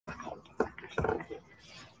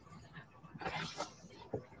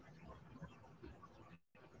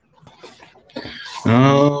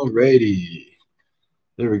Alrighty.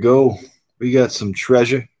 There we go. We got some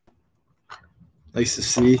treasure. Nice to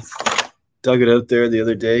see. Dug it out there the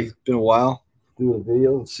other day. Been a while. Do a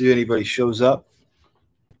video and see if anybody shows up.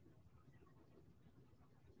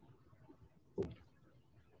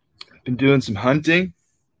 Been doing some hunting.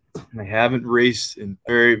 I haven't raced in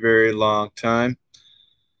a very, very long time.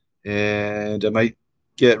 And I might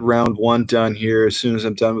get round one done here as soon as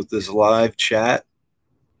I'm done with this live chat.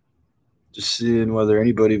 Just seeing whether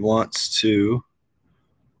anybody wants to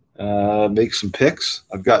make some picks.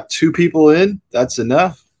 I've got 2 people in. That's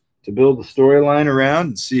enough to build the storyline around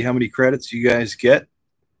and see how many credits you guys get.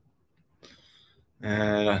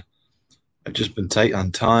 And I've just been tight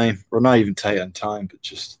on time. Or not even tight on time, but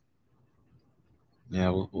just, yeah,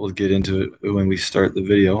 we'll get into it when we start the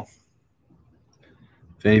video.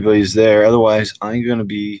 If anybody's there. Otherwise, I'm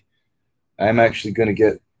actually going to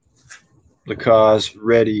get the cause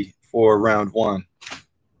ready for round 1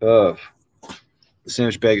 of the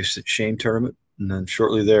Sandwich Bag of Shame tournament. And then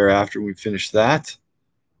shortly thereafter, we finish that.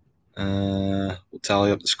 We'll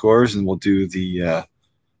tally up the scores and we'll do the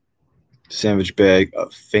Sandwich Bag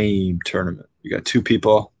of Fame tournament. We got 2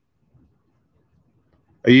 people.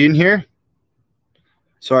 Are you in here?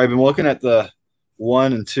 Sorry, I've been looking at the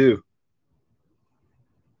 1 and 2.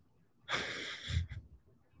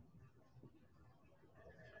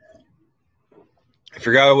 I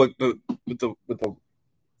forgot what the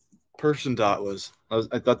person dot was.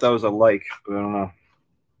 I thought that was a like, but I don't know.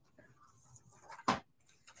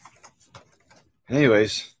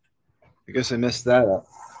 Anyways, I guess I messed that up.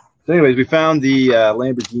 So anyways, we found the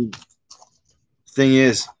Lamborghini. Thing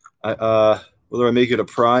is, whether I make it a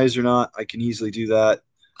prize or not, I can easily do that.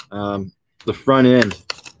 The front end,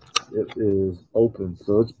 it is open,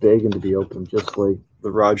 so it's begging to be open, just like the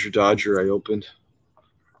Roger Dodger I opened.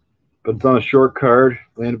 But it's on a short card,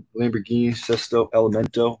 Lamborghini Sesto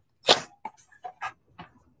Elemento.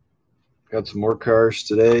 Got some more cars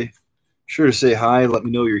today. Sure to say hi, let me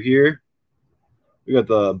know you're here. We got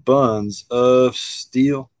the Buns of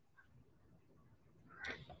Steel.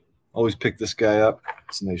 Always pick this guy up.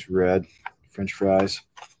 It's a nice red. French fries.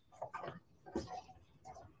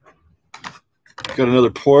 Got another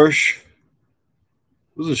Porsche.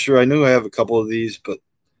 Wasn't sure. I knew I have a couple of these, but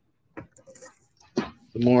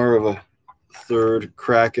the more of a third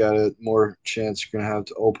crack at it, more chance you're going to have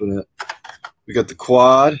to open it. We got the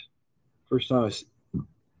quad. First time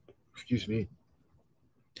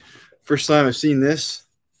I've seen this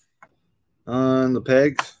on the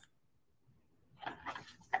pegs.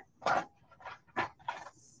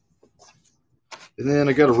 And then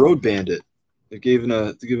I got a Road Bandit. They're giving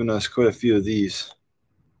us quite a few of these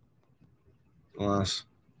the last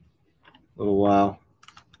little while.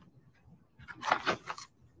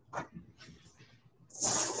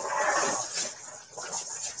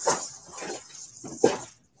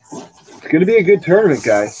 It's going to be a good tournament,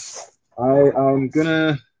 guys. I'm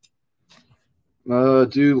going to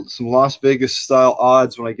do some Las Vegas style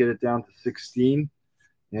odds when I get it down to 16.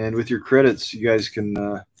 And with your credits, you guys can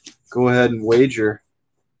go ahead and wager.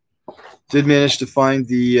 Did manage to find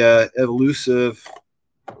the elusive,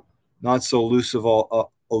 not so elusive,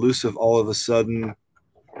 all of a sudden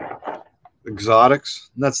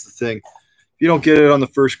exotics. And that's the thing. If you don't get it on the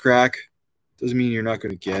first crack, doesn't mean you're not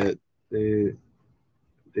going to get it.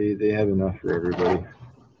 They have enough for everybody,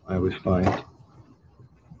 I always find.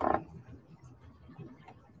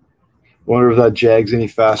 Wonder if that Jag's any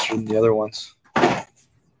faster than the other ones.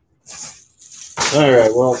 All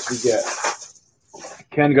right, what else we get?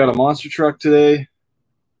 Ken got a monster truck today.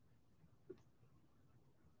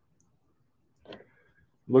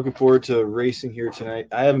 Looking forward to racing here tonight.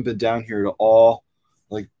 I haven't been down here at all.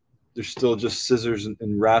 Like, there's still just scissors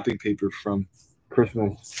and wrapping paper from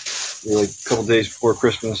Christmas. Like a couple days before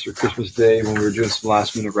Christmas or Christmas Day when we were doing some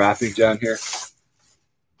last minute wrapping down here.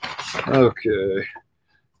 Okay.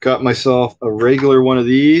 Got myself a regular one of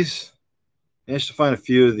these. Managed to find a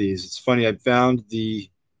few of these. It's funny, I found the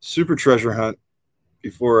super treasure hunt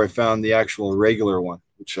before I found the actual regular one,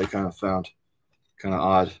 which I kind of found kind of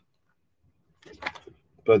odd.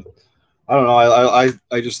 But I don't know.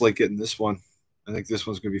 I just like getting this one. I think this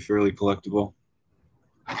one's going to be fairly collectible.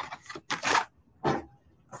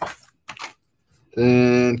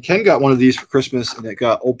 Then Ken got one of these for Christmas, and it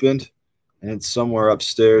got opened, and it's somewhere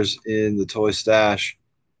upstairs in the toy stash.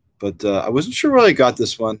 But I wasn't sure where I got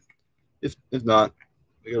this one. If not,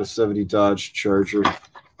 I got a 70 Dodge Charger.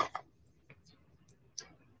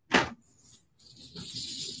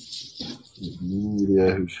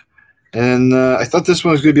 Yeah, And I thought this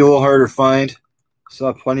one was going to be a little harder to find.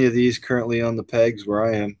 Saw plenty of these currently on the pegs where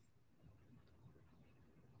I am.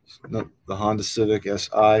 The Honda Civic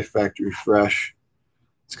SI factory fresh.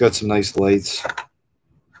 It's got some nice lights.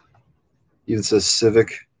 Even says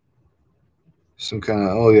Civic. Some kind of,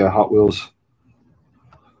 oh yeah, Hot Wheels.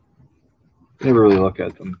 You never really look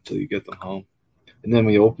at them until you get them home. And then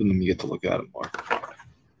when you open them, you get to look at them more.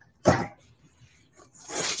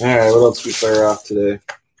 All right, what else we fire off today?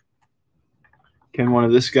 Ken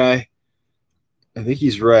wanted this guy. I think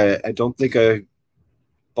he's right. I don't think I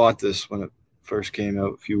bought this when it first came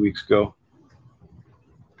out a few weeks ago.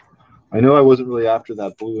 I know I wasn't really after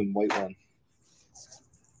that blue and white one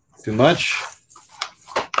too much.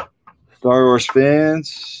 Star Wars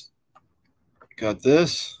fans, got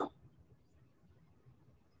this.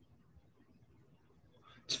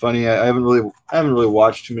 It's funny. I haven't really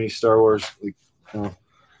watched too many Star Wars,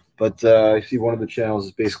 but I see one of the channels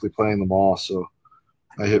is basically playing them all, so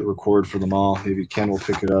I hit record for them all. Maybe Ken will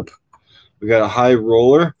pick it up. We got a high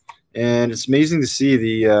roller, and it's amazing to see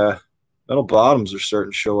the metal bottoms are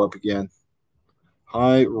starting to show up again.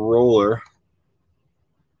 High roller.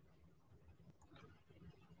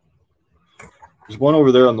 There's one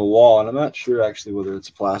over there on the wall, and I'm not sure actually whether it's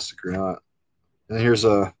plastic or not. And here's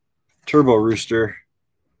a Turbo Rooster,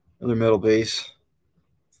 another metal base.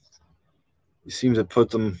 He seems to put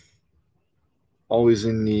them always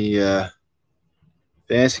in the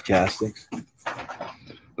fancy castings.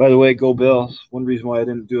 By the way, go Bills. One reason why I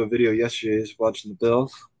didn't do a video yesterday is watching the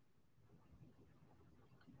Bills.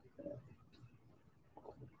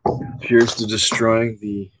 Cheers to destroying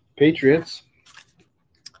the Patriots.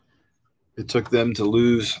 It took them to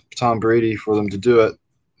lose Tom Brady for them to do it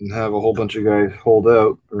and have a whole bunch of guys hold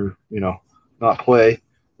out or, not play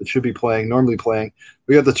that should be playing, normally playing.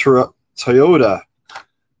 We got the Toyota.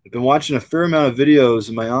 I've been watching a fair amount of videos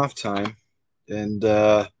in my off time, and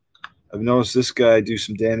I've noticed this guy do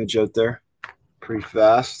some damage out there pretty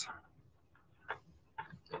fast.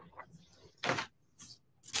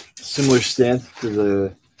 Similar stance to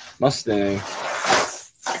the Mustang.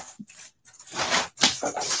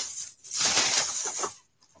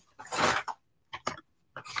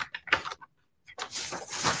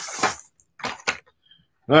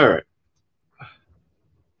 All right.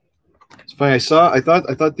 It's funny. I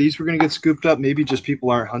thought these were going to get scooped up. Maybe just people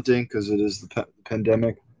aren't hunting because it is the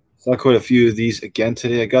pandemic. Saw quite a few of these again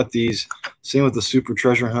today. I got these. Same with the Super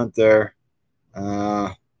Treasure Hunt there.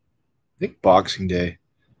 I think Boxing Day,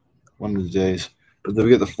 one of the days. But then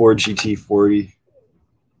we got the Ford GT40.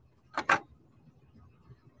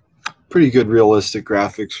 Pretty good realistic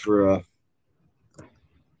graphics for a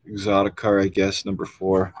exotic car, I guess. Number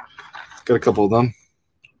 4. Got a couple of them.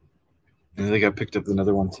 And I think I picked up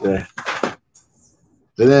another one today.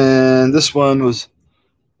 And then this one was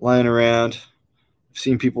lying around. I've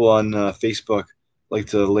seen people on Facebook like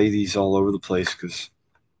to lay these all over the place because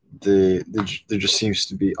there just seems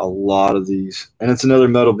to be a lot of these. And it's another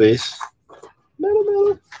metal base.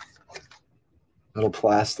 Metal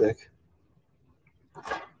plastic.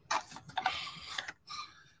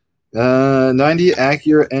 90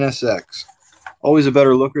 Acura NSX. Always a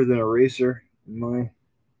better looker than a racer in my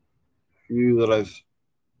few that I've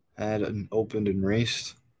had and opened and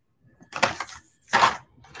raced.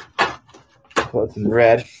 So it's in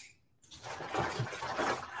red.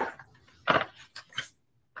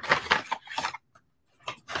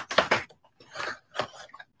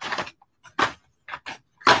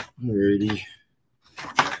 Alrighty.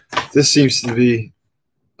 This seems to be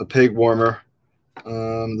a peg warmer.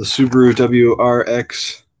 The Subaru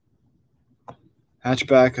WRX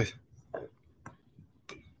hatchback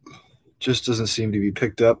just doesn't seem to be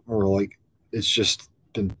picked up, or like it's just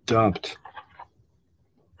been dumped.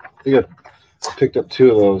 I think I picked up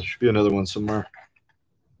 2 of those. Should be another one somewhere.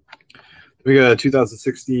 We got a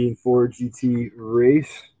 2016 Ford GT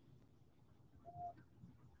Race.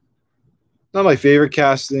 Not my favorite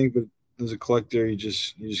casting, but as a collector, you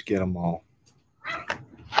just get them all.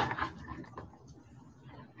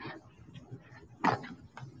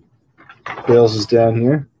 Bales is down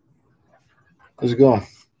here. How's it going?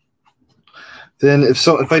 Then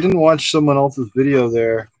if I didn't watch someone else's video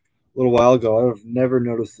there a little while ago, I would have never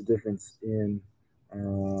noticed the difference in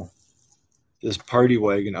this party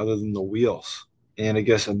wagon other than the wheels and I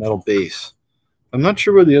guess a metal base. I'm not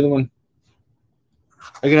sure where the other one.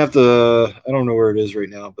 I'm gonna have to. I don't know where it is right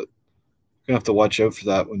now, but I'm gonna have to watch out for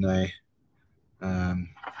that when I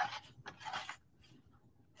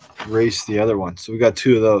race the other one. So we got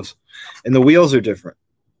 2 of those, and the wheels are different.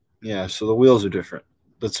 Yeah, so the wheels are different.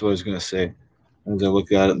 That's what I was gonna say. As I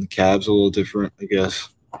look at it, and the cab's a little different, I guess.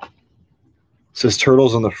 It says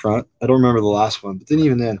turtles on the front. I don't remember the last one, but then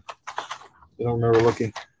even then, I don't remember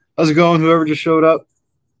looking. How's it going? Whoever just showed up?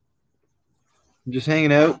 I'm just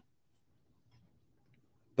hanging out.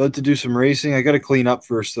 About to do some racing. I got to clean up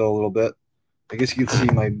first, though, a little bit. I guess you can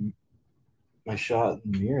see my shot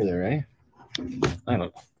in the mirror there, eh? I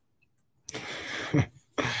don't know.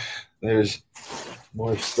 There's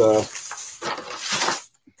more stuff.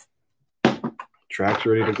 Track's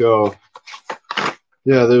ready to go.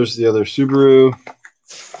 Yeah, there's the other Subaru.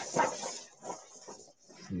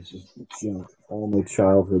 This is junk. All my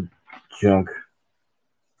childhood junk.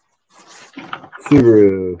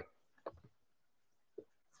 Subaru.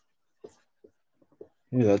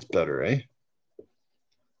 Yeah, that's better, eh?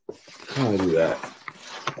 How do I do that?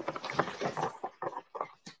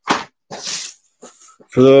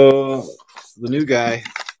 For the new guy,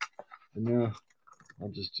 no, I'll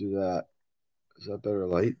just do that. Is that better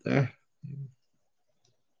light there?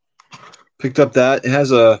 Picked up that. It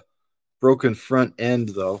has a broken front end,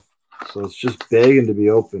 though, so it's just begging to be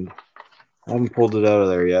opened. I haven't pulled it out of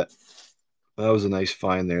there yet. That was a nice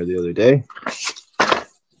find there the other day.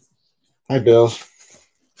 Hi, Bill.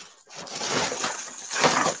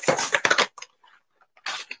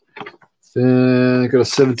 Then I got a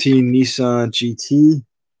 17 Nissan GT.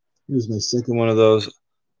 Here's my second one of those.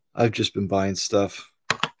 I've just been buying stuff.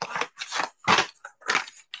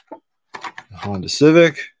 Honda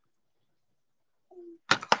Civic.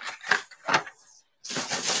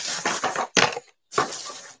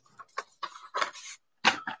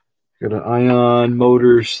 Got an Ion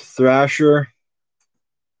Motors Thrasher.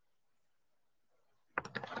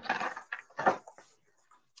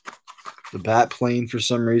 The Bat Plane for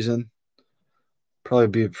some reason. Probably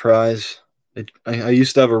be a prize. I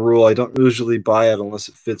used to have a rule. I don't usually buy it unless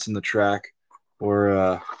it fits in the track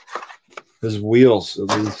or there's wheels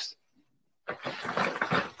at least.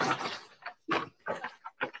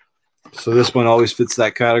 So this one always fits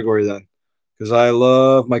that category then. Because I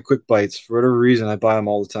love my quick bites. For whatever reason, I buy them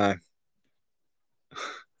all the time.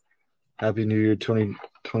 Happy New Year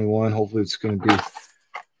 2021. Hopefully it's going to be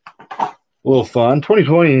a little fun.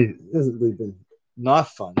 2020 hasn't really been not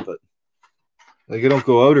fun, but like I don't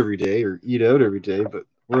go out every day or eat out every day, but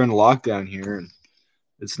we're in lockdown here and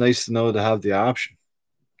it's nice to know to have the option.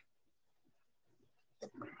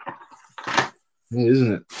 Yeah,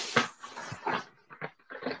 isn't it?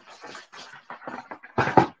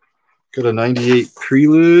 Got a 98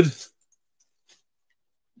 Prelude.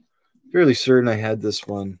 Fairly certain I had this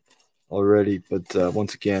one already, but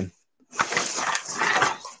once again,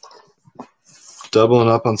 doubling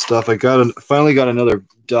up on stuff. I finally got another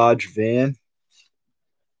Dodge van.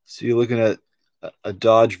 So you're looking at a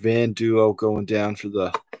Dodge van duo going down for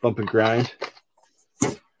the bump and grind.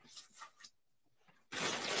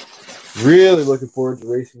 Really looking forward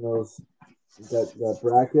to racing that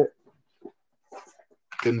bracket.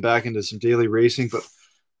 Getting back into some daily racing, but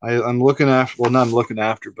I'm looking after. Well, not I'm looking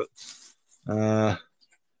after, but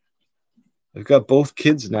I've got both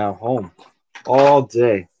kids now home all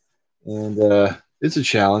day, and it's a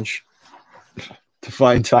challenge to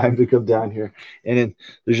find time to come down here. And then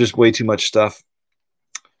there's just way too much stuff.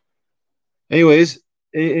 Anyways,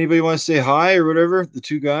 anybody want to say hi or whatever? The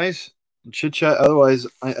two guys chit chat. Otherwise,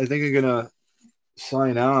 I think I'm gonna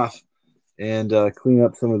sign off and clean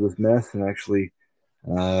up some of this mess and actually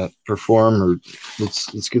perform, or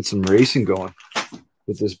let's get some racing going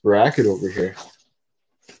with this bracket over here.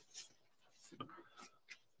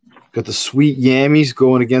 Got the sweet Yammies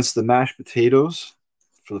going against the mashed potatoes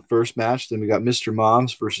for the first match. Then we got Mr.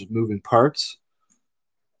 Moms versus Moving Parts.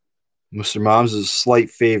 Mr. Moms is a slight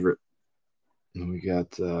favorite. And we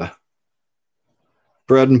got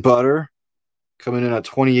Bread and Butter coming in at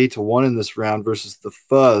 28-1 in this round versus the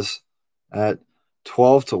Fuzz at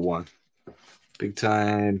 12-1. Big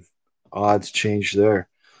time odds change there.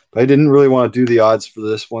 But I didn't really want to do the odds for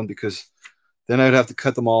this one because then I'd have to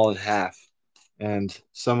cut them all in half. And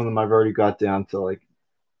some of them I've already got down to like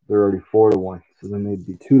they're already 4-1. So then they'd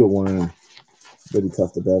be 2-1 and pretty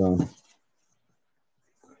tough to bet on.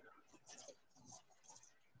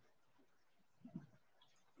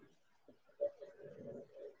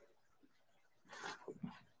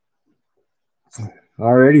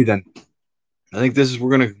 Alrighty then. I think this is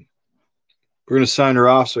we're gonna sign her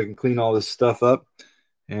off so I can clean all this stuff up.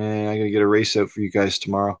 And I'm gonna get a race out for you guys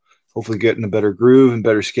tomorrow. Hopefully getting a better groove and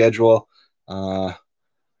better schedule.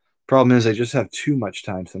 Problem is I just have too much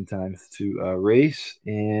time sometimes to race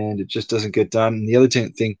and it just doesn't get done. And the other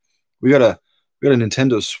thing, we got a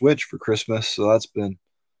Nintendo Switch for Christmas, so that's been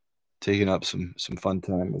taking up some fun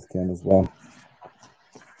time with Ken as well.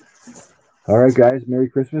 All right, guys. Merry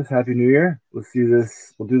Christmas. Happy New Year. Let's do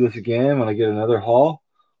this. We'll do this again when I get another haul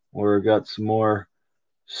or got some more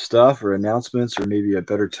stuff or announcements or maybe a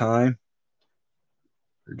better time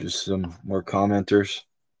or just some more commenters.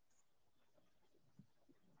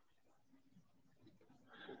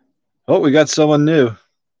 Oh, we got someone new.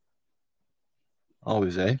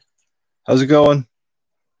 Always, eh? How's it going?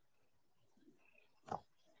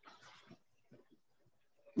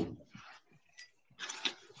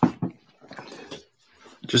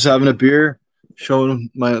 Just having a beer, showing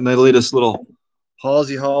my latest little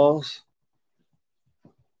Halsey hauls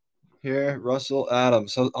here. Russell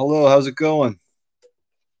Adams. Hello, how's it going?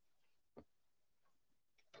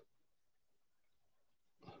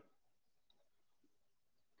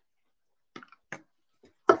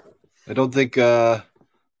 I don't think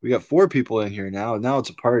we got four people in here now. Now it's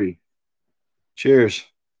a party. Cheers.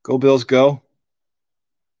 Go Bills, go.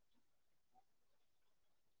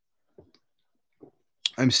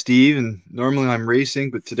 I'm Steve, and normally I'm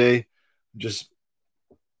racing, but today I'm just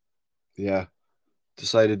yeah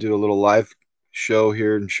decided to do a little live show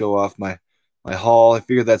here and show off my haul. I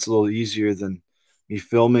figured that's a little easier than me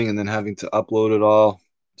filming and then having to upload it all.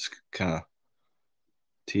 It's kind of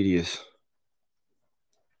tedious.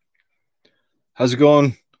 How's it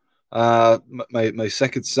going? My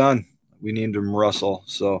second son, we named him Russell,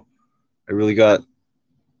 so I really got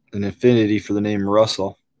an affinity for the name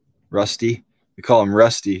Russell. Rusty. We call him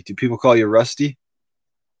Rusty. Do people call you Rusty?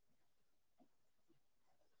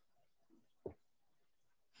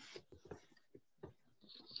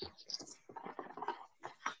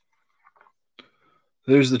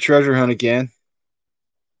 There's the treasure hunt again.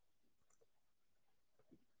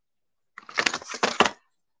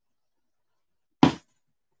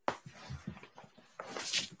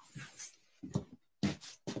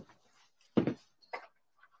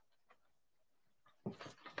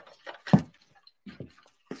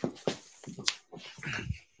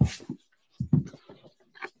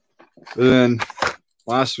 And then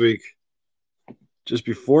last week, just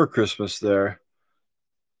before Christmas, there,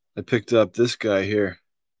 I picked up this guy here.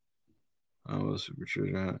 Oh, super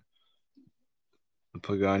treasure hunt. The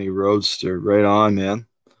Pagani Roadster. Right on, man.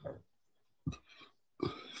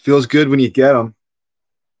 Feels good when you get them.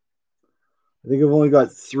 I think I've only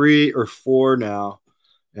got three or four now,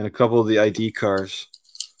 and a couple of the ID cars.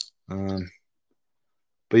 Um,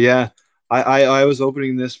 but yeah, I was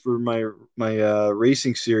opening this for my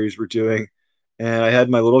racing series we're doing, and I had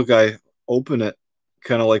my little guy open it,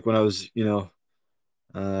 kind of like when I was in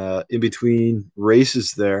between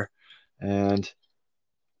races there, and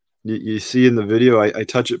you see in the video I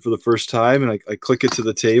touch it for the first time and I click it to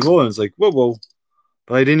the table and it's like whoa whoa,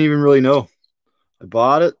 but I didn't even really know. I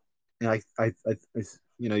bought it and I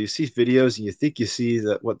you see videos and you think you see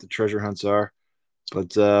that what the treasure hunts are,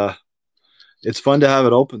 but it's fun to have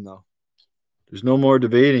it open though. There's no more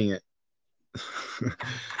debating it.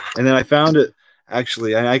 And then I found it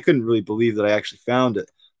actually, and I couldn't really believe that I actually found it.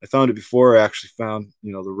 I found it before I actually found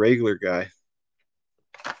the regular guy.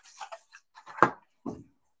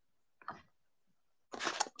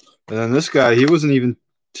 And then this guy, he wasn't even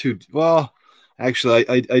too well. Actually,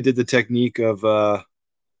 I did the technique of I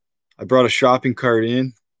brought a shopping cart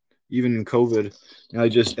in, even in COVID, and I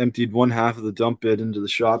just emptied one half of the dump bed into the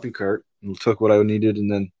shopping cart and took what I needed, and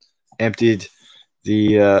then emptied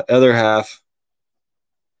the other half.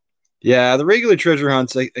 Yeah, the regular treasure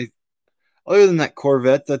hunts, other than that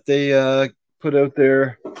Corvette that they put out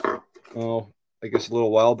there, oh, I guess a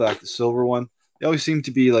little while back, the silver one, they always seem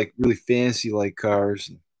to be like really fancy like cars.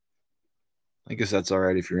 I guess that's all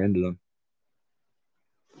right if you're into them.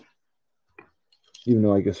 Even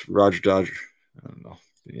though I guess Roger Dodger, I don't know.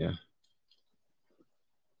 But yeah.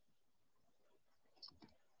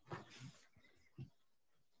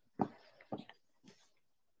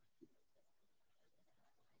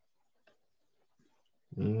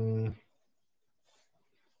 Mm.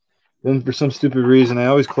 Then for some stupid reason, I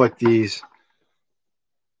always collect these.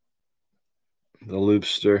 The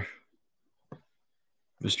Loopster.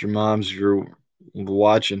 Mr. Moms, if you're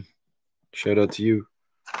watching, shout out to you.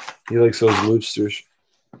 He likes those Loopsters.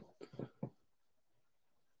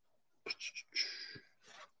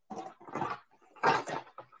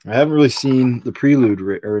 I haven't really seen the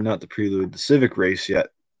Prelude, or not the Prelude, the Civic race yet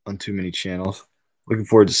on too many channels. Looking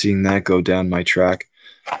forward to seeing that go down my track.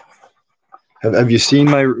 Have you seen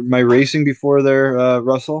my racing before there,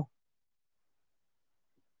 Russell?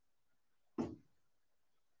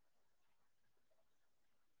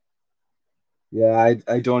 Yeah,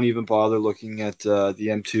 I don't even bother looking at the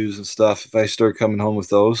M2s and stuff. If I start coming home with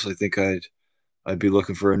those, I think I'd be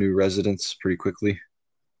looking for a new residence pretty quickly.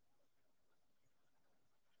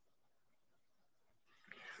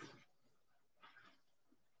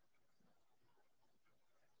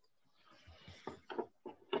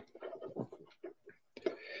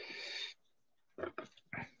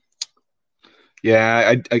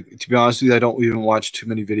 Yeah, I to be honest with you, I don't even watch too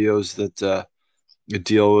many videos that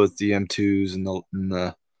deal with the M2s and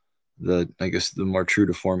the I guess the more true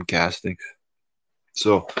to form casting.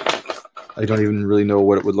 So I don't even really know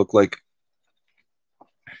what it would look like.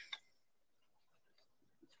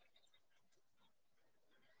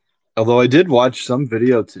 Although I did watch some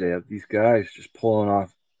video today of these guys just pulling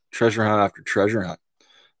off treasure hunt after treasure hunt.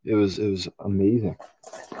 It was amazing.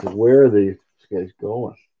 Like, where are these guys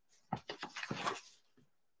going?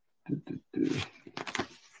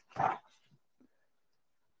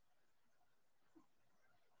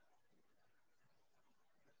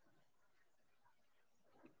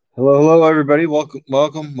 Hello, hello, everybody. Welcome,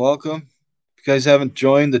 welcome, welcome. If you guys haven't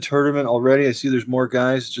joined the tournament already, I see there's more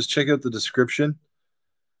guys. Just check out the description.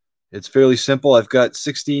 It's fairly simple. I've got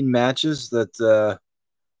 16 matches that,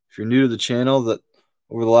 if you're new to the channel, that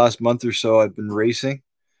over the last month or so I've been racing,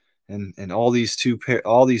 and all these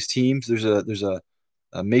teams. There's a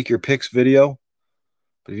make your picks video,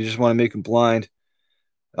 but if you just want to make them blind,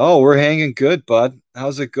 oh, we're hanging good, bud.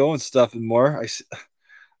 How's it going? Stuff and more.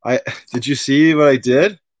 I did you see what I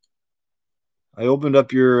did? I opened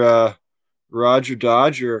up your Roger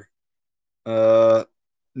Dodger, uh,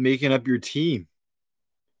 making up your team.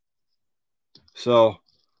 So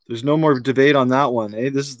there's no more debate on that one. Hey,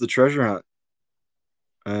 this is the treasure hunt,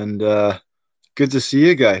 and good to see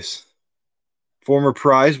you guys. Former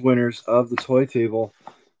prize winners of the toy table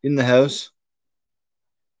in the house.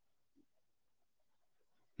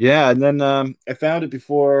 Yeah, and then I found it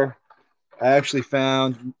before I actually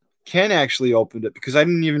found Ken actually opened it because I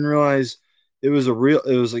didn't even realize it was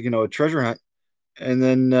like, a treasure hunt. And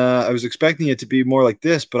then I was expecting it to be more like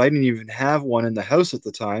this, but I didn't even have one in the house at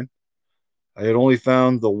the time. I had only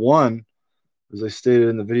found the one, as I stated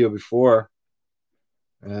in the video before.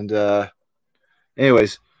 And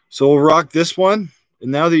anyways, so we'll rock this one.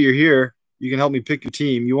 And now that you're here, you can help me pick your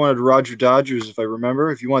team. You wanted Roger Dodgers, if I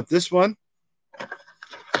remember. If you want this one,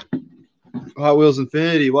 Hot Wheels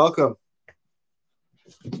Infinity, welcome.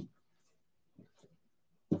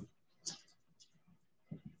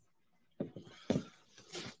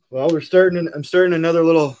 Well, I'm starting another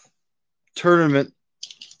little tournament.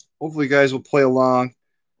 Hopefully, you guys will play along.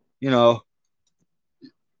 You know,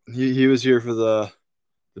 he was here for the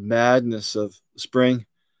madness of spring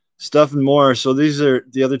stuff and more. So these are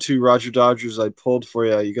the other two Roger Dodgers I pulled for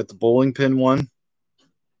you. You got the bowling pin one,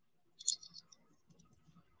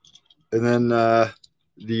 and then the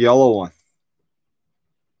yellow one.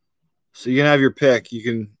 So you can have your pick. You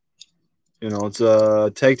can, it's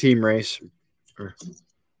a tag team race.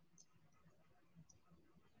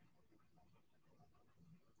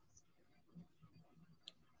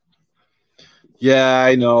 Yeah,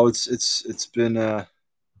 I know. It's been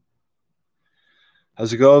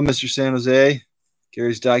how's it going, Mr. San Jose?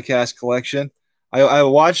 Gary's diecast collection. I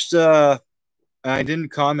watched I didn't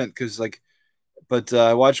comment because but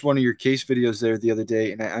I watched one of your case videos there the other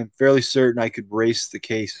day, and I'm fairly certain I could race the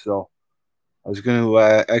case. So I was going to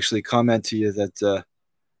actually comment to you that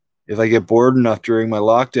if I get bored enough during my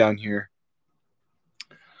lockdown here,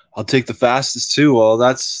 I'll take the fastest too. Well,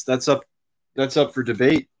 that's up for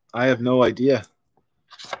debate. I have no idea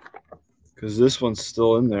because this one's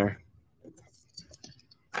still in there.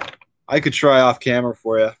 I could try off camera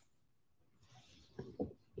for you.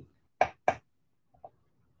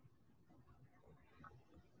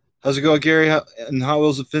 How's it going, Gary? And Hot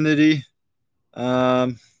Wheels Affinity?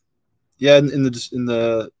 Um, yeah, in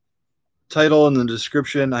the title and the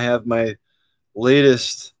description, I have my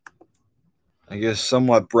latest, I guess,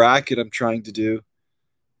 somewhat bracket I'm trying to do,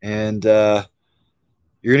 and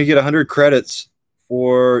you're gonna get 100 credits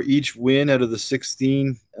for each win out of the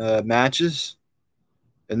 16 matches,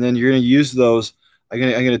 and then you're gonna use those. I'm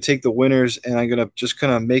gonna take the winners, and I'm gonna just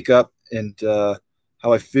kind of make up and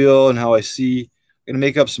how I feel and how I see. I'm gonna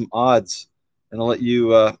make up some odds, and I'll let you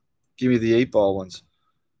give me the 8-ball ones.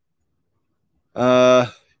 Uh,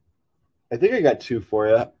 I think I got two for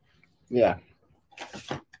you. Yeah.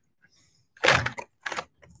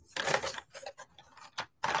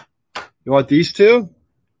 You want these two?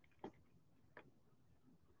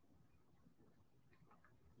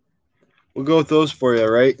 We'll go with those for you,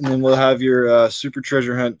 right? And then we'll have your super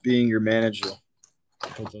treasure hunt being your manager.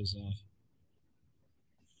 Put those off.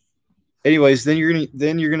 Anyways, then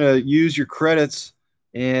you're gonna use your credits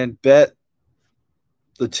and bet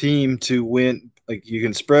the team to win. Like, you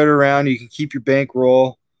can spread it around, you can keep your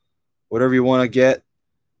bankroll, whatever you want to get.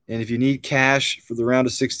 And if you need cash for the round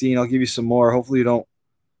of 16, I'll give you some more. Hopefully you don't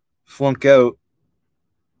flunk out.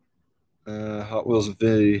 Hot Wheels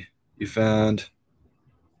Infinity, you found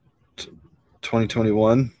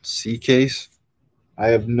 2021 C case. I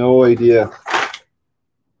have no idea.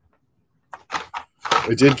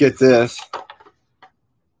 I did get this.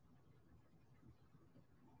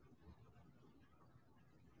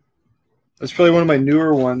 That's probably one of my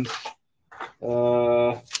newer ones.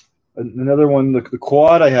 Another one, the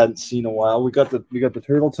quad I hadn't seen in a while. We got the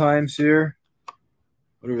Turtle Times here,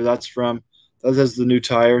 whatever that's from. That has the new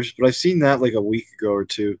tires, but I've seen that like a week ago or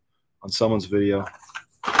two on someone's video.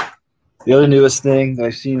 The other newest thing that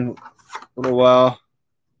I've seen in a little while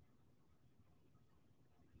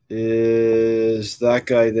is that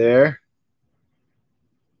guy there.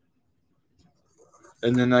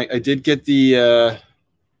 And then I did get the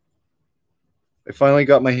I finally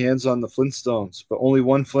got my hands on the Flintstones, but only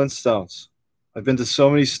one Flintstones. I've been to so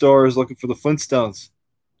many stores looking for the Flintstones.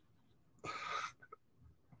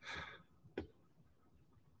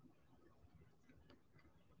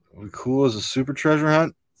 What would be cool as a super treasure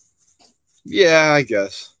hunt? Yeah, I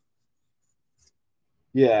guess.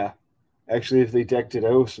 Yeah. Actually, if they decked it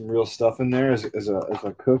out with some real stuff in there as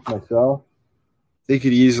a cook myself, they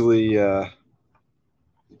could easily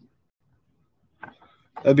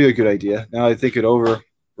that'd be a good idea. Now I think it over.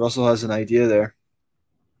 Russell has an idea there.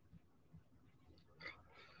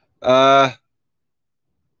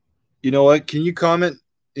 You know what? Can you comment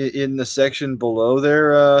in the section below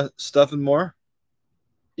there, stuff and more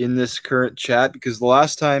in this current chat? Because the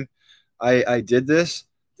last time I did this,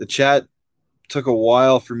 the chat took a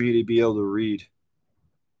while for me to be able to read.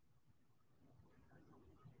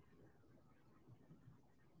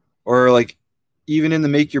 Or like even in the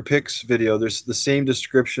Make Your Picks video, there's the same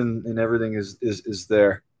description and everything is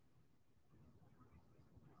there.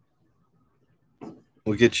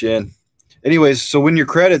 We'll get you in. Anyways, so when you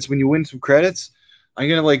win some credits, I'm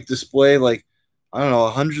gonna like display like I don't know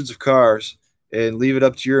hundreds of cars and leave it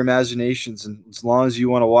up to your imaginations. And as long as you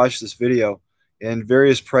want to watch this video and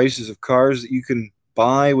various prices of cars that you can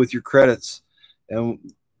buy with your credits, and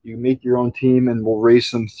you make your own team and we'll race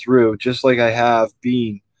them through, just like I have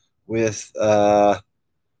been with the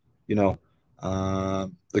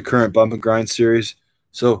current Bump and Grind series.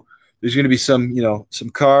 So there's going to be some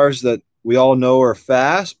cars that we all know are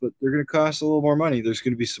fast, but they're going to cost a little more money. There's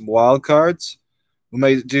going to be some wild cards. We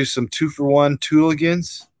might do some 2-for-1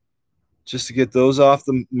 Tooligans just to get those off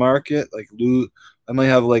the market. Like I might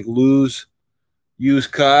have like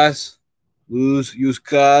used cars. You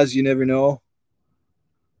never know.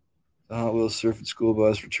 Hot Wheels Surfing School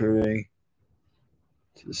Bus returning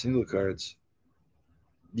to the single cards.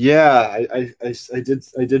 Yeah, I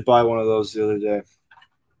did buy one of those the other day.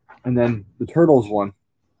 And then the Turtles one.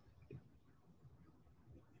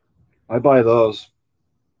 I buy those.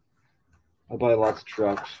 I buy lots of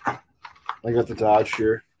trucks. I got the Dodge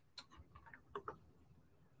here.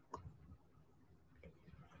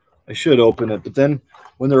 I should open it, but then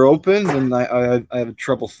when they're open, then I have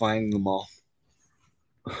trouble finding them all.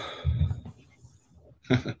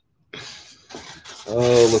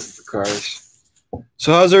 Oh, looking for cars.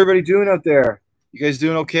 So how's everybody doing out there? You guys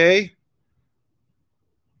doing okay?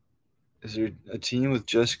 Is there a team with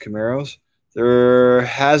just Camaros? There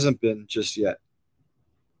hasn't been just yet.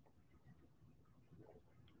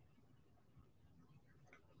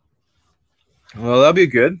 Well, that'll be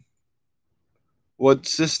good. What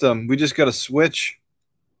system? We just got to switch.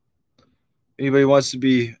 Anybody wants to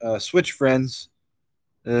be Switch friends?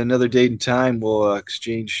 Another date and time, we'll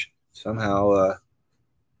exchange somehow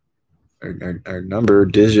our number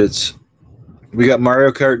digits. We got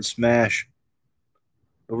Mario Kart and Smash,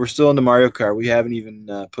 but we're still into Mario Kart. We haven't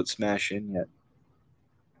even put Smash in yet.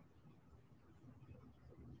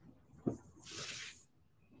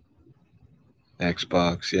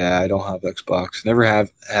 Xbox, yeah, I don't have Xbox. Never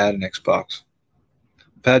have had an Xbox.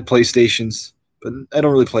 I've had PlayStations, but I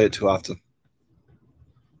don't really play it too often.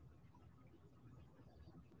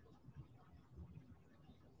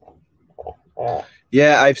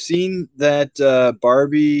 Yeah, I've seen that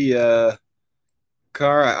Barbie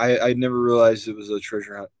car. I never realized it was a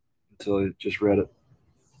treasure hunt until I just read it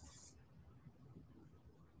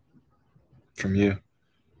from you.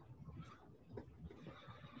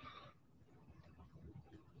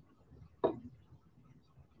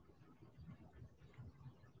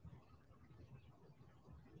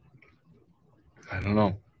 I don't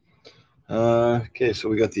know. Okay, so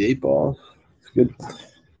we got the 8 balls. It's good.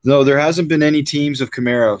 No, there hasn't been any teams of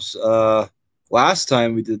Camaros. Last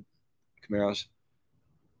time we did Camaros.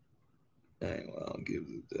 Dang, well, I'll give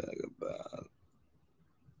the about.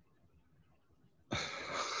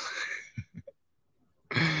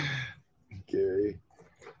 Gary.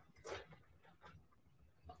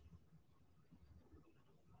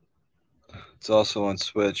 It's also on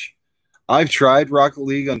Switch. I've tried Rocket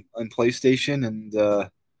League on PlayStation, and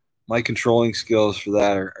my controlling skills for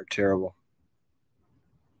that are terrible.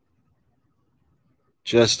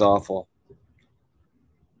 Just awful.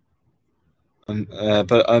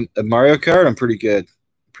 But at Mario Kart, I'm pretty good.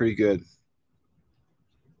 Pretty good.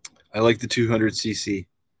 I like the 200cc.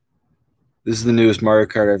 This is the newest Mario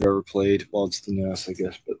Kart I've ever played. Well, it's the newest, I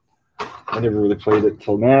guess, but I never really played it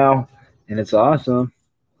till now, and it's awesome.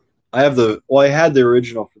 I had the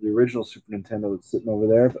original for the original Super Nintendo that's sitting over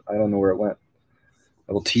there, but I don't know where it went.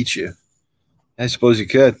 I will teach you. I suppose you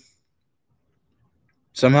could.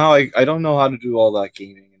 Somehow I don't know how to do all that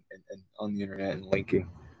gaming and on the internet and linking.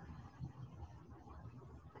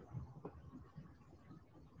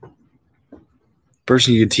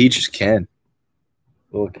 Person you could teach is Ken,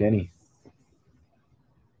 little Kenny.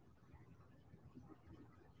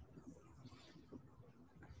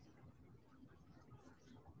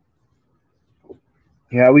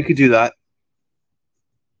 Yeah, we could do that.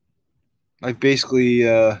 I've basically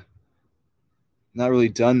not really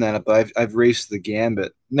done that, but I've raced the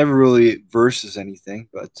gambit. Never really versus anything,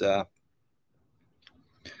 but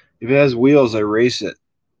if it has wheels, I race it.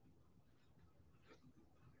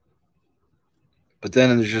 But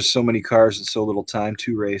then there's just so many cars and so little time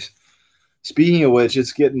to race. Speaking of which,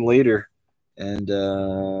 it's getting later, and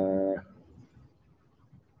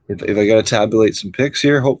if I got to tabulate some picks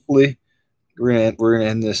here, hopefully we're gonna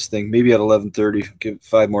end this thing maybe at 11:30. Give it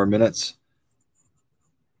 5 more minutes.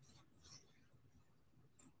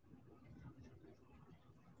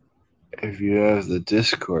 If you have the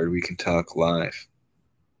Discord, we can talk live.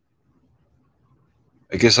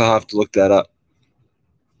 I guess I'll have to look that up.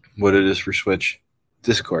 What it is for Switch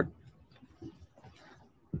Discord.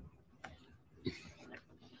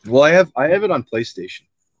 Well, I have it on PlayStation,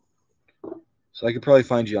 so I could probably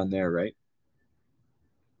find you on there, right?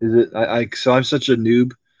 Is it? So I'm such a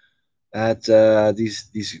noob at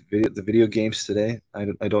the video games today.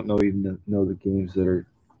 I don't know the games that are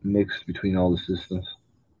mixed between all the systems.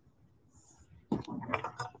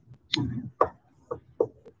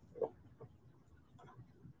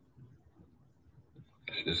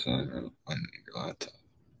 It's just on your laptop.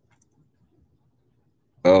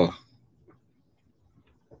 Oh,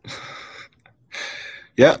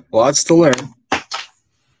 yeah, lots to learn.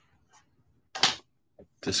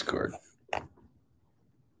 Discord.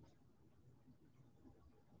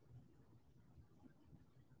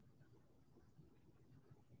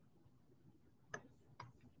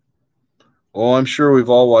 Well, I'm sure we've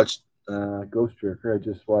all watched Ghost Tricker. I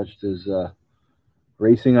just watched his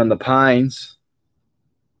racing on the Pines.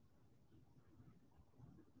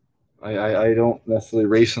 I don't necessarily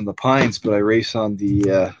race on the Pines, but I race on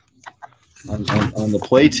the on the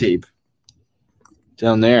play tape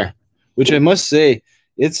down there, which I must say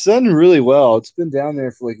it's done really well. It's been down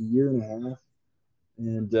there for like a year and a half,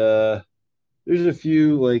 and there's a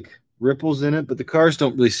few like ripples in it, but the cars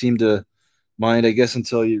don't really seem to mind. I guess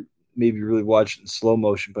until you maybe really watch it in slow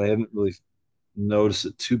motion, but I haven't really noticed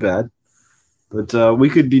it too bad. But we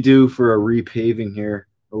could be due for a repaving here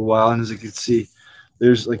a while, and as you can see,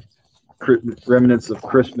 there's like remnants of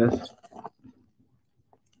Christmas.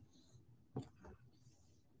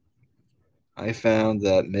 I found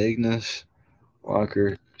that Magnus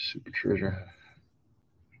Walker Super Treasure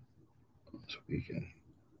this weekend.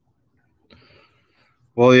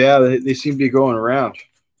 Well, yeah, they seem to be going around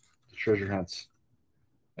the treasure hunts.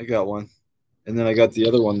 I got one, and then I got the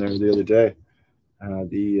other one there the other day.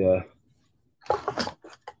 The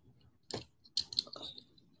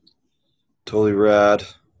totally rad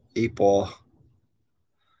 8 ball.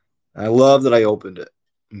 I love that I opened it.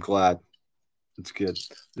 I'm glad. It's good.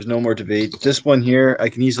 There's no more debate. This one here, I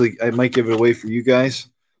might give it away for you guys,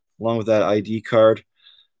 along with that ID card.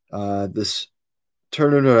 This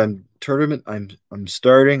tournament I'm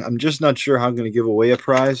starting. I'm just not sure how I'm going to give away a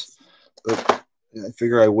prize, but I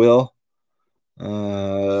figure I will.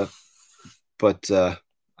 Uh, but I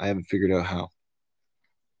haven't figured out how.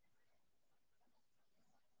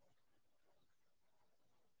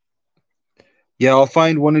 Yeah, I'll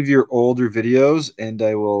find one of your older videos and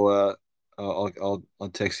I will. I'll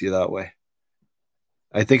text you that way.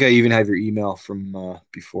 I think I even have your email from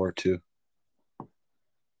before too.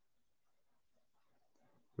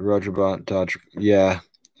 Roger Dodge. Yeah,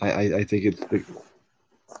 I think it's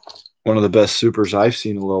one of the best supers I've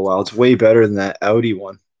seen in a little while. It's way better than that Audi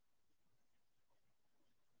one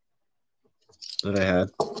that I had,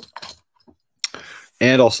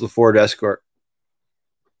 and also the Ford Escort.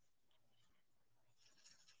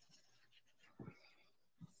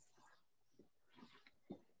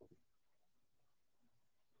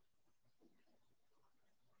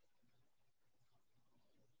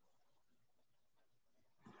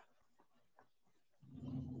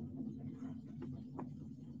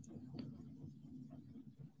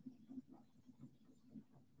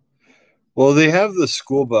 Well, they have the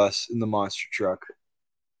school bus in the monster truck.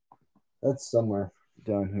 That's somewhere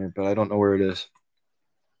down here, but I don't know where it is.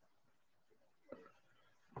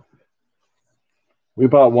 We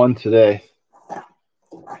bought one today.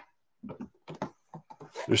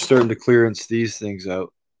 They're starting to clearance these things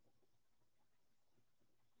out.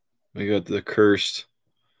 We got the cursed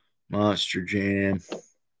Monster Jam.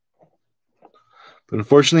 But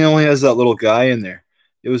unfortunately, it only has that little guy in there.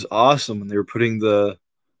 It was awesome when they were putting the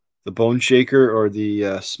Bone Shaker or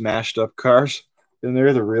the smashed up cars in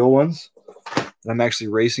there, the real ones. And I'm actually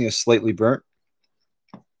racing a Slightly Burnt,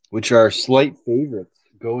 which are slight favorites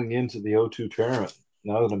going into the O2 tournament.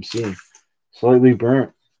 Now that I'm seeing Slightly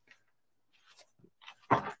Burnt,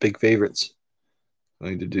 big favorites.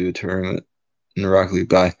 Going to do a tournament in the Rocket League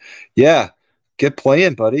bye. Yeah, get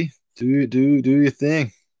playing, buddy. Do your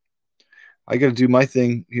thing. I got to do my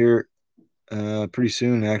thing here pretty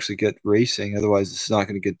soon and actually get racing. Otherwise, it's not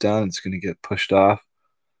going to get done. It's going to get pushed off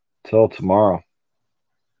till tomorrow.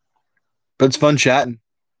 But it's fun chatting.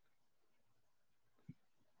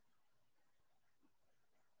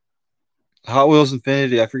 Hot Wheels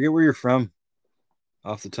Infinity. I forget where you're from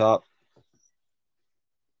off the top.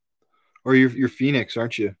 Or you're Phoenix,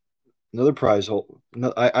 aren't you? Another prize hold.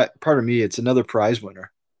 No, pardon me, it's another prize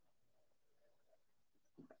winner.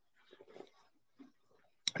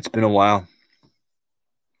 It's been a while.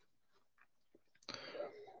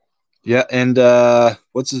 Yeah, and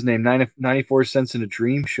what's his name? 94 Cents in a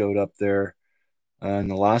Dream showed up there in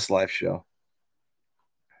the last live show.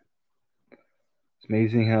 It's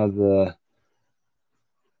amazing how the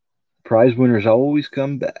prize winners always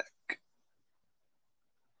come back.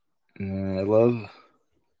 I love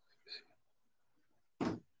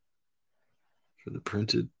for the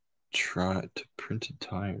printed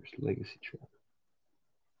tires legacy truck.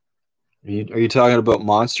 Are you talking about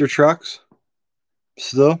monster trucks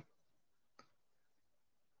still?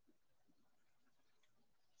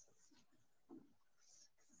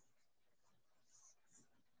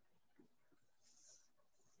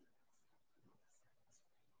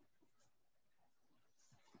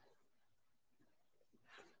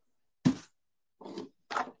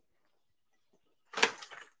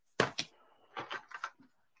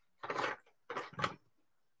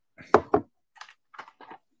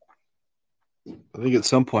 I think at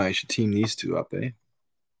some point I should team these two up, eh?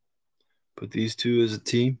 Put these two as a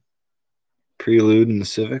team. Prelude and the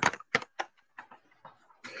Civic.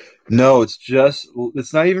 No,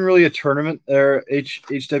 it's not even really a tournament there,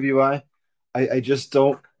 HWI. I just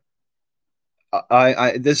don't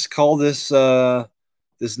I this call this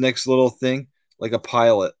this next little thing like a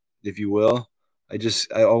pilot, if you will. I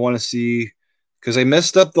want to see because I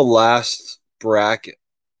messed up the last bracket.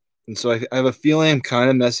 And so I have a feeling I'm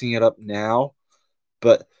kind of messing it up now,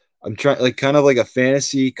 but I'm trying like kind of like a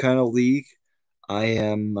fantasy kind of league. I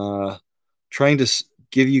am trying to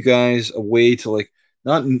give you guys a way to like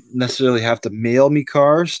not necessarily have to mail me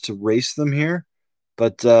cars to race them here,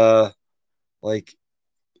 but like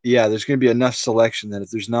yeah, there's going to be enough selection that if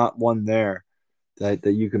there's not one there that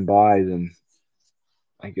you can buy, then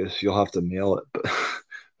I guess you'll have to mail it. But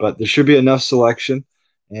but there should be enough selection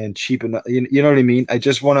and cheap enough. You know what I mean? I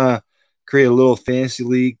just want to create a little fantasy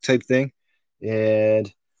league type thing,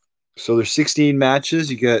 and so there's 16 matches.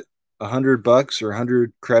 You get $100 or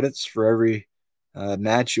 100 credits for every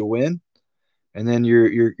match you win, and then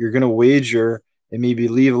you're gonna wager and maybe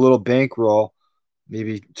leave a little bankroll,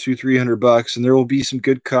 maybe 200-300 bucks, and there will be some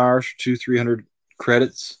good cars for 200-300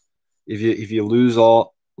 credits. If you lose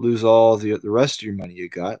all the rest of your money you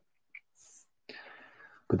got,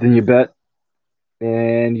 but then you bet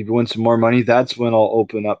and you win some more money. That's when I'll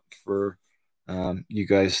open up for you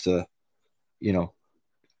guys to you know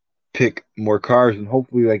pick more cars, and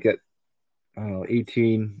hopefully I get I don't know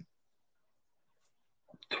 18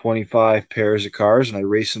 25 pairs of cars and I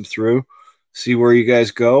race them through, see where you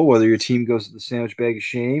guys go, whether your team goes to the sandwich bag of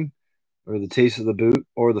shame or the taste of the boot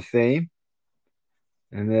or the fame.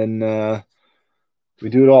 And then we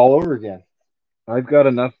do it all over again. I've got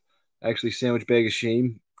enough actually sandwich bag of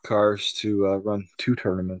shame cars to run 2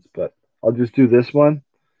 tournaments, but I'll just do this one.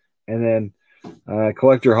 And then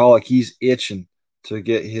Collector Holic, he's itching to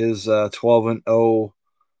get his 12-0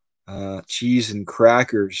 cheese and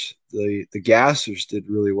crackers. The gassers did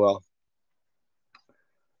really well.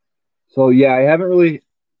 So yeah, I haven't really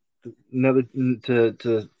another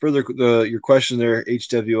to further your question there,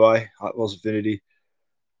 HWI Hot Wheels Infinity.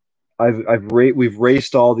 We've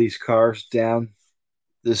raced all these cars down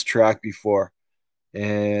this track before,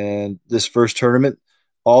 and this first tournament,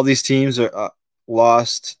 all these teams are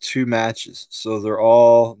lost 2 matches, so they're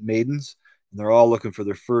all maidens, and they're all looking for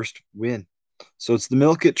their first win. So it's the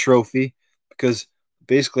Milk It Trophy. because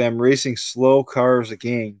basically I'm racing slow cars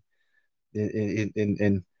again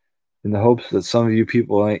in the hopes that some of you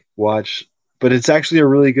people might watch. But it's actually a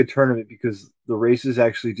really good tournament because the races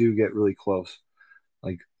actually do get really close.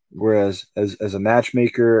 Like whereas as a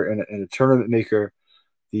matchmaker and a tournament maker,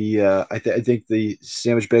 the I think the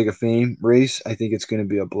sandwich bag of fame race, I think it's going to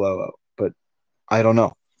be a blowout. But I don't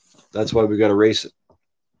know. That's why we got to race it.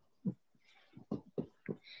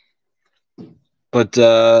 But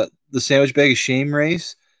the sandwich bag of shame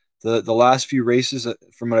race, the last few races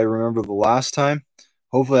from what I remember the last time,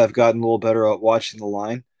 hopefully I've gotten a little better at watching the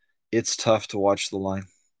line. It's tough to watch the line.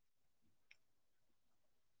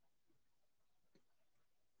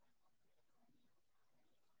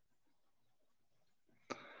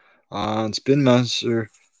 On Spin Master,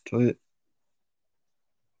 do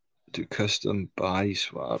custom body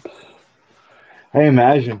swap. I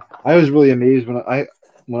imagine. I was really amazed when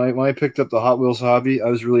I picked up the Hot Wheels hobby. I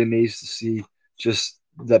was really amazed to see just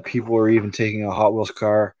that people were even taking a Hot Wheels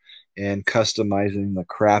car and customizing the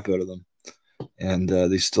crap out of them, and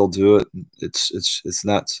they still do it. It's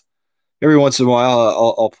nuts. Every once in a while,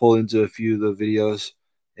 I'll pull into a few of the videos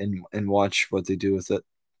and watch what they do with it.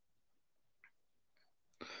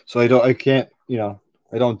 So I can't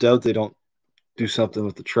I don't doubt they don't do something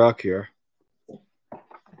with the truck here.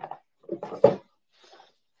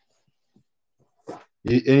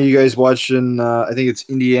 Any of you guys watching? I think it's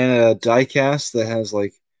Indiana Diecast that has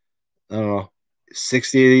like I don't know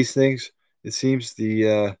 60 of these things. It seems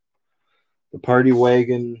the party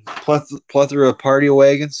wagon plethora of party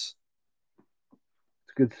wagons.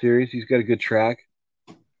 It's a good series. He's got a good track.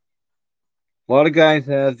 A lot of guys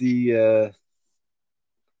have the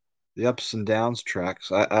ups and downs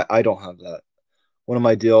tracks. I don't have that. One of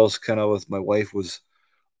my deals kind of with my wife was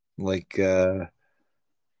like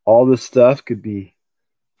all this stuff could be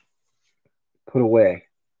put away.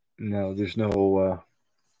 No, there's no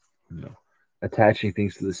attaching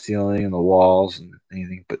things to the ceiling and the walls and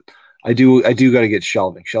anything. But I do got to get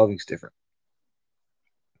shelving. Shelving's different.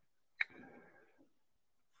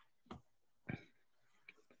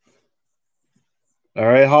 All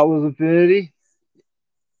right, Hot Wheels Infinity,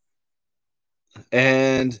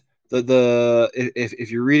 and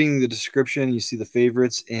if you're reading the description, you see the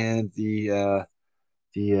favorites and the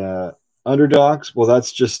underdogs. Well,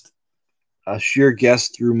 that's just a sheer guess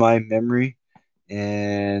through my memory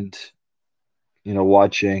and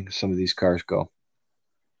watching some of these cars go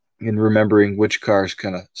and remembering which cars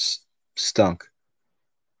kind of stunk.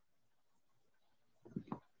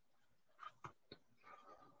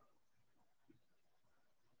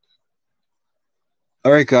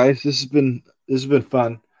 All right, guys, this has been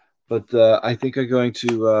fun, but I think I'm going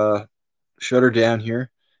to shut her down here.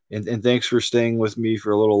 And thanks for staying with me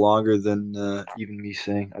for a little longer than even me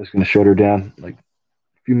saying I was going to shut her down like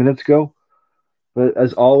a few minutes ago. But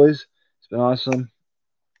as always, it's been awesome.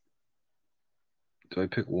 Do I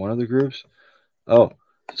pick one of the groups? Oh,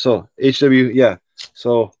 so HW, yeah.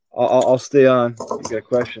 So I'll stay on. You got a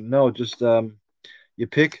question? No, just you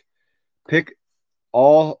pick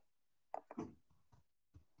all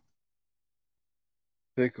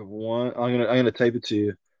pick one. I'm gonna type it to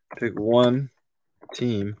you. Pick one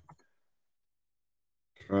team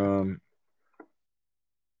from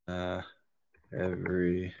uh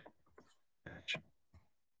every match.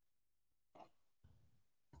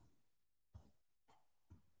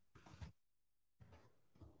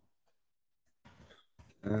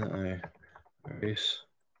 I race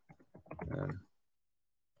them.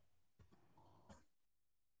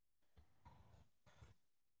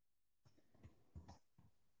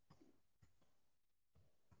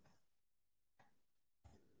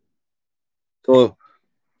 So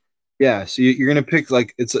yeah, so you're gonna pick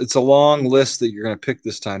like it's a long list that you're gonna pick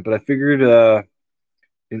this time, but I figured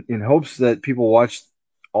in hopes that people watch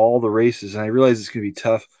all the races, and I realize it's gonna be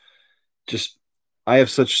tough. Just I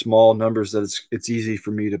have such small numbers that it's easy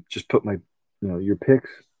for me to just put my your picks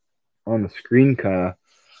on the screen kind of.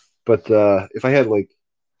 But if I had like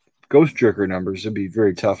ghost jerker numbers, it'd be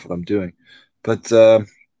very tough what I'm doing. But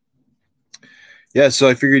yeah, so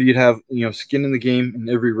I figured you'd have skin in the game in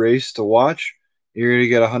every race to watch. You're gonna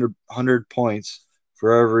get 100 points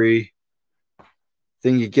for every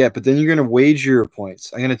thing you get, but then you're going to wager your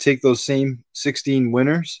points. I'm going to take those same 16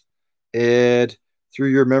 winners and through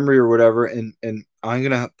your memory or whatever, and I'm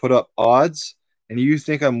going to put up odds. And you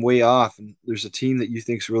think I'm way off, and there's a team that you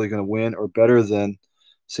think is really going to win or better than,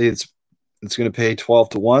 say it's going to pay 12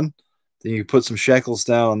 to 1. Then you put some shekels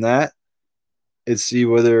down on that and see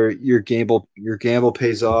whether your gamble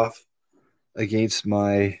pays off against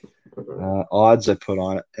my odds I put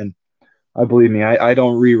on it. And I believe me, I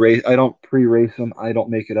don't re-race. I don't pre-race them. I don't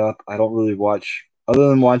make it up. I don't really watch other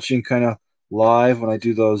than watching kind of live when I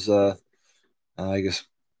do those. I guess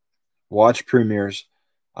watch premieres.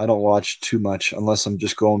 I don't watch too much unless I'm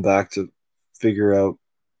just going back to figure out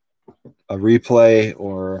a replay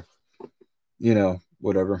or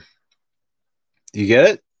whatever. You get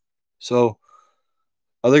it? So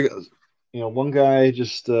other, one guy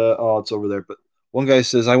just oh, it's over there, but one guy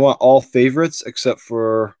says I want all favorites except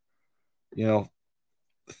for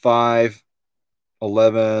 5,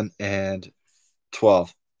 11, and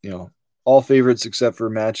 12. All favorites except for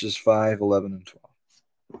matches 5, 11, and 12,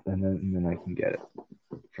 and then I can get it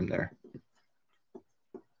from there.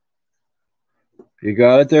 You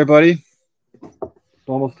got it there, buddy. It's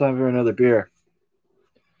almost time for another beer.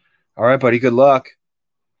 All right, buddy. Good luck.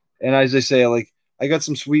 And as I say, like I got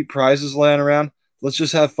some sweet prizes laying around. Let's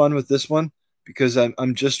just have fun with this one because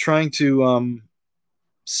I'm just trying to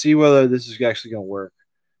see whether this is actually going to work,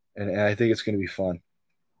 and I think it's going to be fun.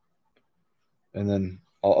 And then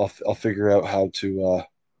I'll figure out how to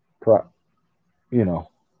pro,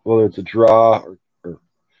 whether it's a draw or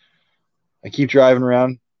I keep driving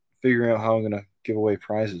around figuring out how I'm going to give away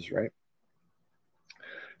prizes. Right.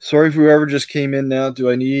 Sorry for whoever just came in now. Do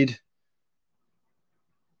I need?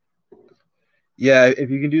 Yeah, if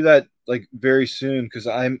you can do that like very soon, because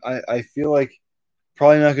I feel like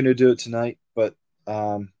probably not going to do it tonight, but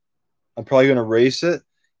um, I'm probably going to race it.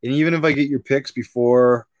 And even if I get your picks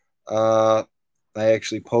before uh, I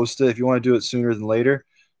actually post it, if you want to do it sooner than later,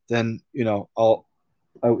 then your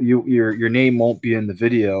name won't be in the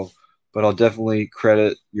video, but I'll definitely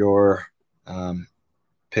credit your um,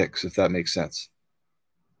 picks if that makes sense.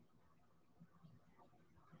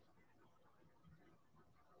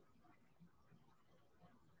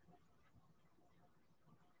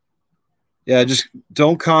 Yeah, just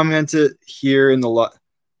don't comment it here in the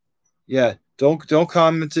Yeah, don't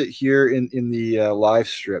comment it here in the live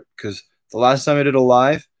strip because the last time I did a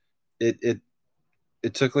live, it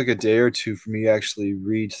it took like a day or two for me to actually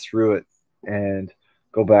read through it and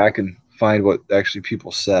go back and find what actually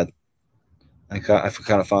people said. I kind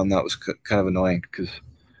of found that was kind of annoying because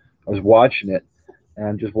I was watching it and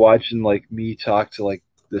I'm just watching like me talk to like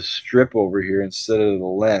this strip over here instead of the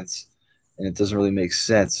lens, and it doesn't really make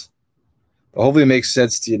sense. But hopefully, it makes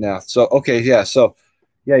sense to you now. So okay, yeah, so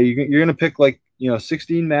yeah, you're gonna pick like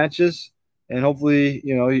 16 matches, and hopefully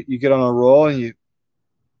you get on a roll and you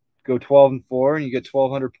go 12-4 and you get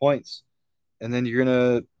 1,200 points, and then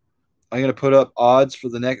I'm gonna put up odds for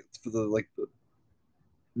the next for the like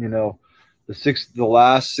you know the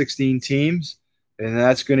last 16 teams, and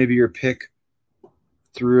that's going to be your pick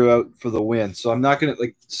throughout for the win. So I'm not gonna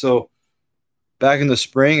like so back in the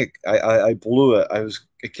spring I blew it.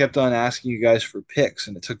 I kept on asking you guys for picks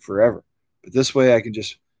and it took forever. But this way I can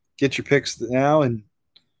just get your picks now and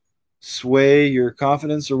sway your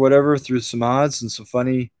confidence or whatever through some odds and some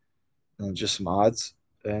funny just some odds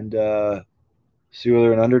and see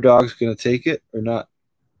whether an underdog's going to take it or not.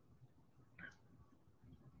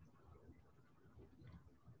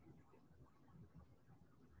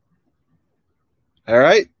 All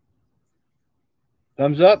right.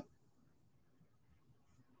 Thumbs up.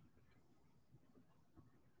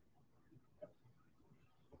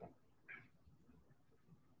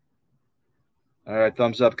 All right,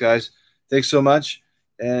 thumbs up, guys. Thanks so much.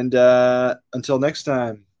 And until next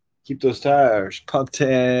time, keep those tires pumped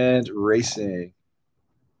and racing.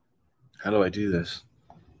 How do I do this?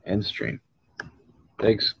 End stream.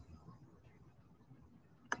 Thanks.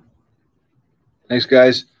 Thanks,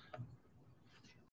 guys.